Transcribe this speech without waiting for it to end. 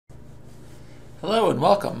Hello and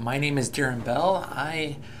welcome. My name is Darin.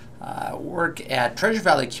 I work at Treasure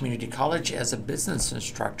Valley Community College as a business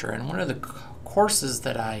instructor, and one of the courses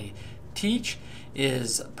that I teach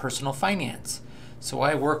is personal finance. So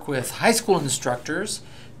I work with high school instructors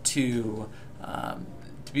to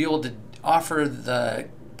be able to offer the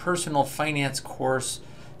personal finance course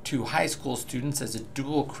to high school students as a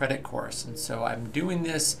dual credit course. And so I'm doing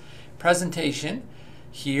this presentation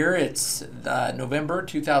here. It's November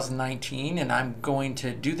 2019, and I'm going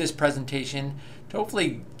to do this presentation to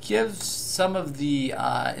hopefully give some of the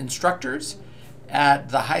instructors at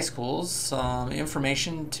the high schools some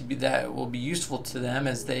information that will be useful to them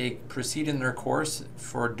as they proceed in their course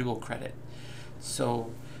for dual credit.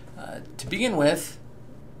 So to begin with,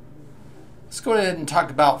 let's go ahead and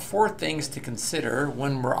talk about 4 things to consider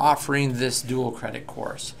when we're offering this dual credit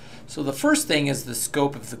course. So the first thing is the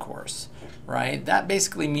scope of the course, right? That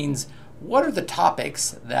basically means what are the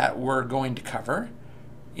topics that we're going to cover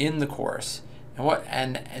in the course,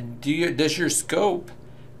 and does your scope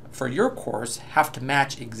for your course have to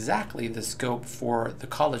match exactly the scope for the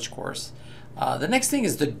college course? The next thing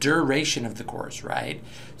is the duration of the course, right?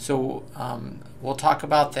 So we'll talk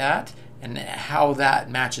about that and how that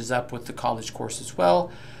matches up with the college course as well.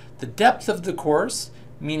 The depth of the course,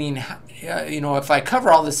 meaning, if I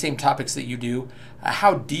cover all the same topics that you do,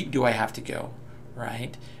 how deep do I have to go,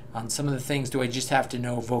 right? On some of the things, do I just have to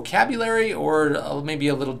know vocabulary, or maybe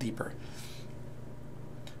a little deeper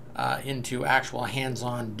into actual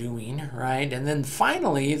hands-on doing, right? And then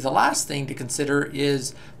finally, the last thing to consider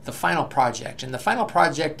is the final project. And the final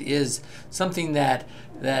project is something that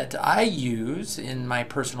I use in my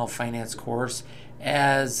personal finance course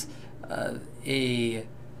as an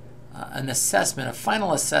assessment, a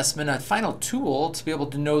final assessment, a final tool to be able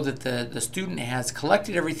to know that the student has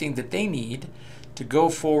collected everything that they need to go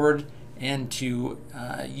forward and to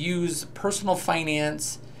use personal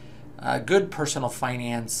finance, good personal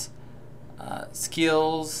finance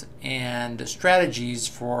skills and strategies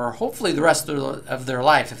for hopefully the rest of their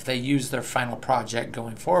life if they use their final project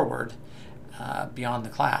going forward beyond the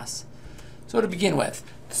class. So to begin with,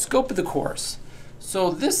 the scope of the course.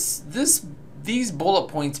 So these bullet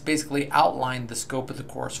points basically outline the scope of the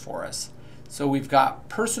course for us. So we've got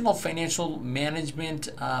personal financial management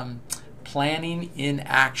planning in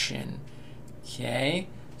action. Okay,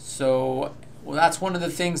 so that's one of the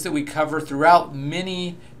things that we cover throughout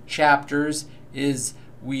many chapters. Is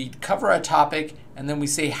we cover a topic and then we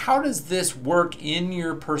say, how does this work in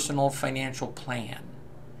your personal financial plan?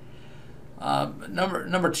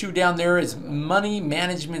 Number 2 down there is money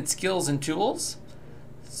management skills and tools.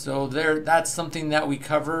 So that's something that we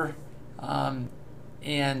cover,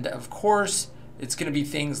 and of course it's going to be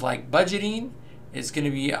things like budgeting. It's going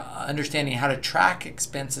to be understanding how to track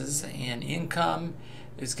expenses and income.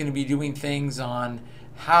 It's going to be doing things on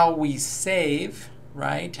how we save,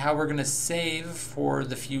 right? How we're going to save for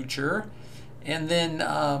the future. And then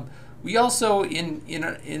we also,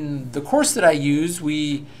 in the course that I use,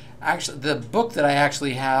 the book that I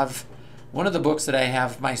actually have, one of the books that I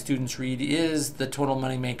have my students read is the Total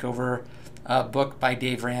Money Makeover book by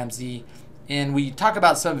Dave Ramsey. And we talk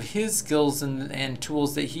about some of his skills and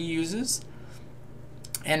tools that he uses.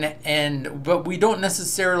 But we don't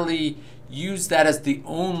necessarily use that as the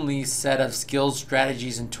only set of skills,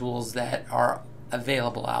 strategies, and tools that are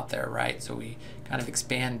available out there, right? So we kind of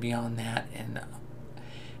expand beyond that. And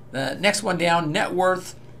the next one down, net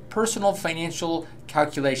worth, personal financial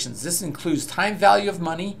calculations. This includes time value of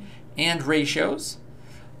money and ratios.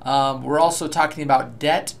 We're also talking about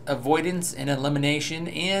debt avoidance and elimination,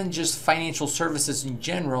 and just financial services in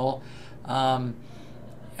general.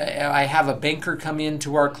 I have a banker come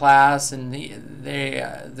into our class, and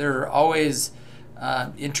they're always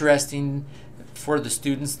interesting for the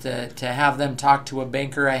students to have them talk to a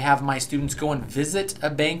banker. I have my students go and visit a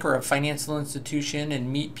bank or a financial institution and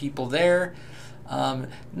meet people there.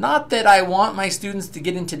 Not that I want my students to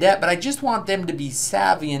get into debt, but I just want them to be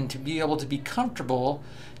savvy and to be able to be comfortable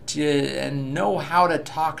and know how to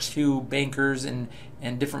talk to bankers and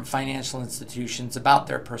different financial institutions about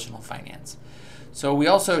their personal finance. So we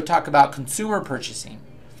also talk about consumer purchasing.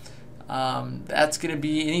 That's going to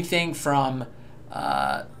be anything from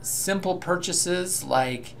simple purchases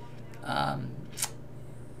like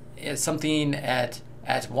something at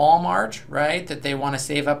Walmart, right, that they want to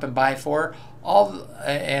save up and buy for,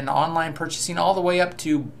 and online purchasing, all the way up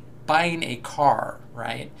to buying a car,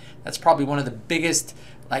 right? That's probably one of the biggest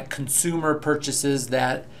consumer purchases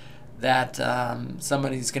that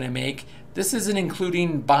somebody's going to make. This isn't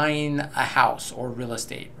including buying a house or real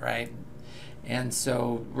estate, right? And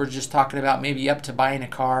so we're just talking about maybe up to buying a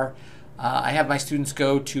car. I have my students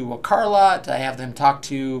go to a car lot. I have them talk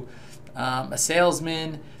to a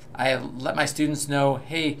salesman. I let my students know,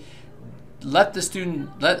 hey, let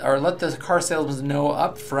the car salesman know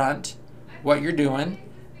up front what you're doing.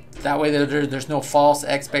 That way there's no false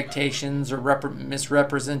expectations or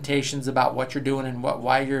misrepresentations about what you're doing and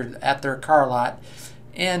why you're at their car lot.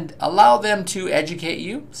 And allow them to educate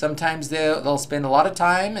you. Sometimes they'll spend a lot of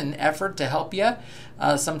time and effort to help you.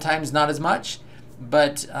 Sometimes not as much.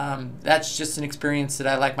 But that's just an experience that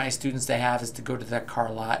I like my students to have, is to go to that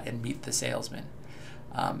car lot and meet the salesman.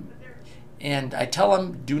 And I tell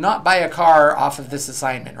them, do not buy a car off of this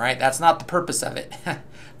assignment, right? That's not the purpose of it. I've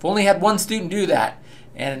only had one student do that,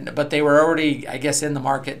 but they were already, I guess, in the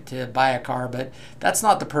market to buy a car, but that's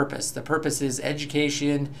not the purpose. The purpose is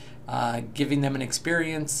education, giving them an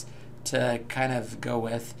experience to kind of go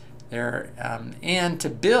with there, and to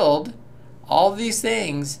build. All these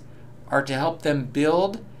things are to help them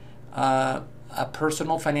build a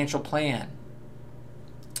personal financial plan.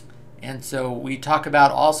 And so we talk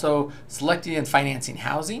about also selecting and financing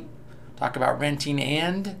housing, talk about renting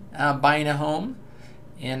and buying a home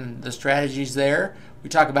and the strategies there. We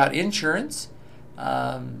talk about insurance,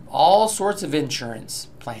 all sorts of insurance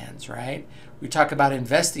plans, right? We talk about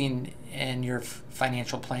investing in your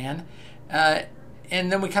financial plan. And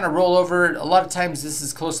then we kind of roll over. A lot of times this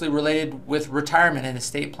is closely related with retirement and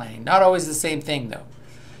estate planning. Not always the same thing though.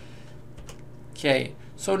 Okay,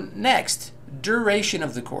 so next, duration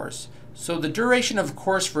of the course. So the duration of the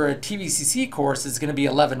course for a TVCC course is going to be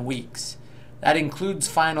 11 weeks. That includes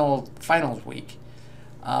finals week.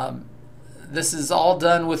 This is all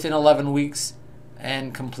done within 11 weeks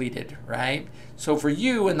and completed, right? So for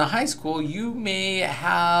you in the high school, you may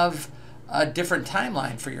have a different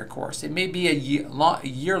timeline for your course. It may be a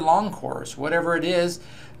year-long course, whatever it is.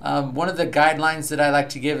 One of the guidelines that I like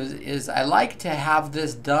to give is I like to have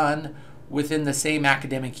this done within the same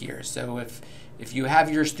academic year. So if you have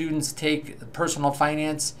your students take personal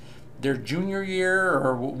finance their junior year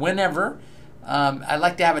or whenever, I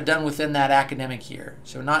like to have it done within that academic year.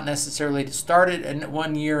 So not necessarily to start it in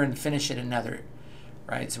one year and finish it another,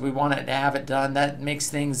 right? So we want it to have it done. That makes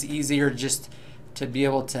things easier, just to be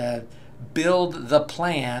able to build the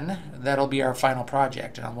plan that'll be our final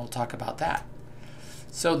project, and we'll talk about that.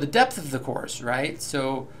 So the depth of the course, right?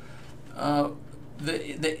 So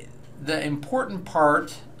the important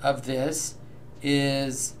part of this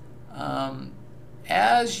is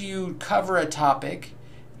as you cover a topic,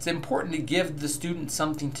 it's important to give the student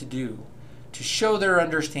something to do, to show their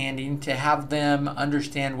understanding, to have them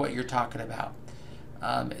understand what you're talking about.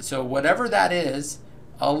 So whatever that is,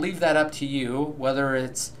 I'll leave that up to you, whether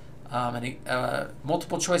it's a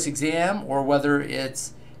multiple choice exam or whether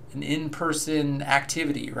it's an in-person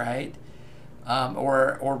activity, right?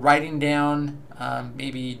 Or writing down,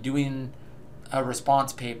 maybe doing a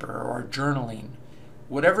response paper or journaling.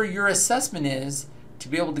 Whatever your assessment is, to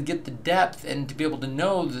be able to get the depth and to be able to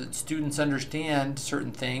know that students understand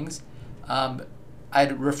certain things,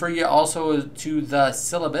 I'd refer you also to the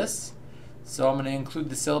syllabus. So I'm going to include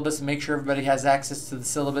the syllabus and make sure everybody has access to the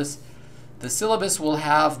syllabus. The syllabus will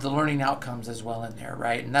have the learning outcomes as well in there,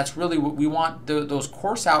 right? And that's really what we want, those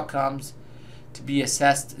course outcomes to be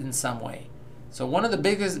assessed in some way. So one of the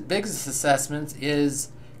biggest assessments is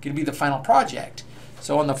going to be the final project.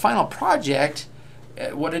 So on the final project,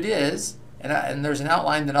 what it is, and there's an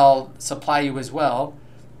outline that I'll supply you as well,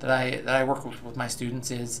 that I work with my students,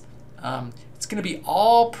 is it's going to be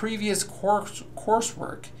all previous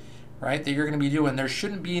coursework, right, that you're going to be doing. There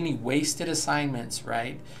shouldn't be any wasted assignments,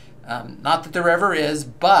 right? Not that there ever is,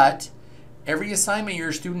 but every assignment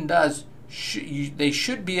your student does, they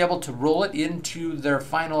should be able to roll it into their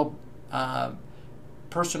final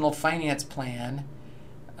personal finance plan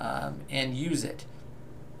and use it.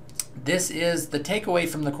 This is the takeaway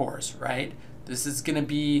from the course, right? This is going to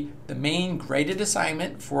be the main graded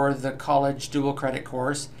assignment for the college dual credit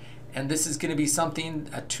course, and this is going to be something,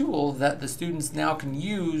 a tool that the students now can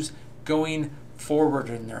use going forward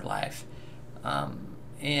in their life.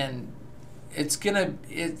 And it's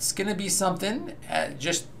gonna be something,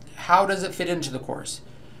 just how does it fit into the course?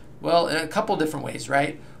 Well, in a couple different ways,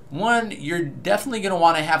 right? One, you're definitely gonna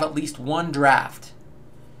wanna have at least one draft.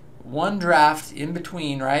 One draft in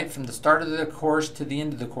between, right? From the start of the course to the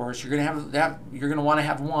end of the course. You're gonna wanna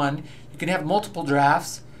have one. You can have multiple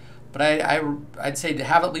drafts, but I'd say to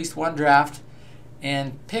have at least one draft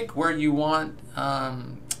and pick where you want,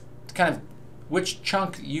 kind of which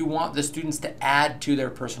chunk you want the students to add to their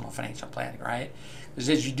personal financial planning, right? Because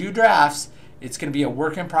as you do drafts, it's going to be a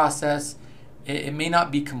work in process. It may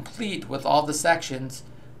not be complete with all the sections,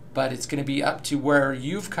 but it's going to be up to where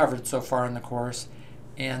you've covered so far in the course.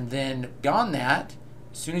 And then beyond that,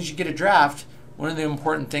 as soon as you get a draft, one of the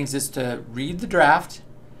important things is to read the draft,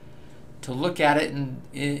 to look at it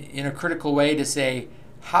in a critical way to say,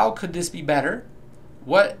 how could this be better?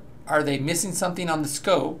 What are they missing something on the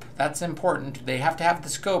scope? That's important. They have to have the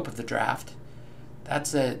scope of the draft.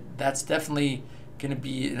 That's definitely going to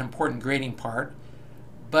be an important grading part.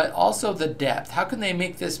 But also the depth. How can they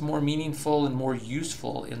make this more meaningful and more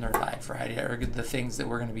useful in their life, right? Are the things that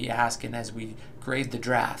we're going to be asking as we grade the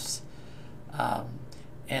drafts.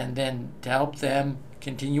 And then to help them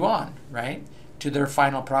continue on, right, to their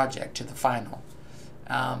final project, to the final.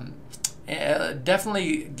 It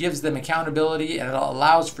definitely gives them accountability, and it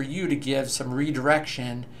allows for you to give some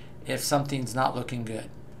redirection if something's not looking good.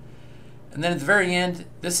 And then at the very end,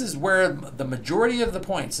 this is where the majority of the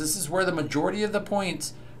points,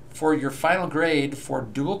 for your final grade for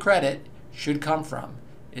dual credit should come from,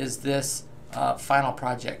 is this final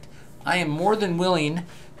project. I am more than willing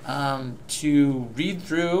to read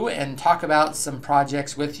through and talk about some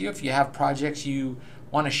projects with you if you have projects you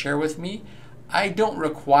want to share with me. I don't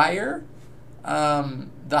require the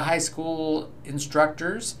high school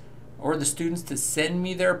instructors or the students to send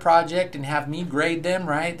me their project and have me grade them,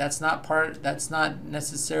 right? That's not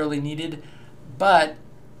necessarily needed, but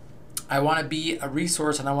I want to be a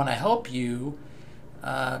resource and I want to help you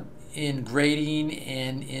in grading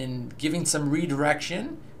and in giving some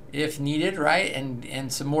redirection if needed, right?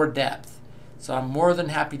 And some more depth. So I'm more than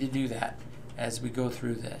happy to do that as we go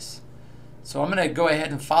through this. So I'm going to go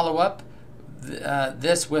ahead and follow up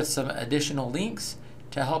this with some additional links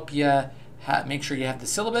to help you make sure you have the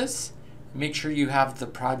syllabus, make sure you have the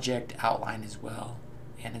project outline as well,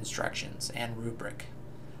 and instructions and rubric.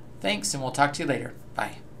 Thanks, and we'll talk to you later.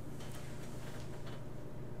 Bye.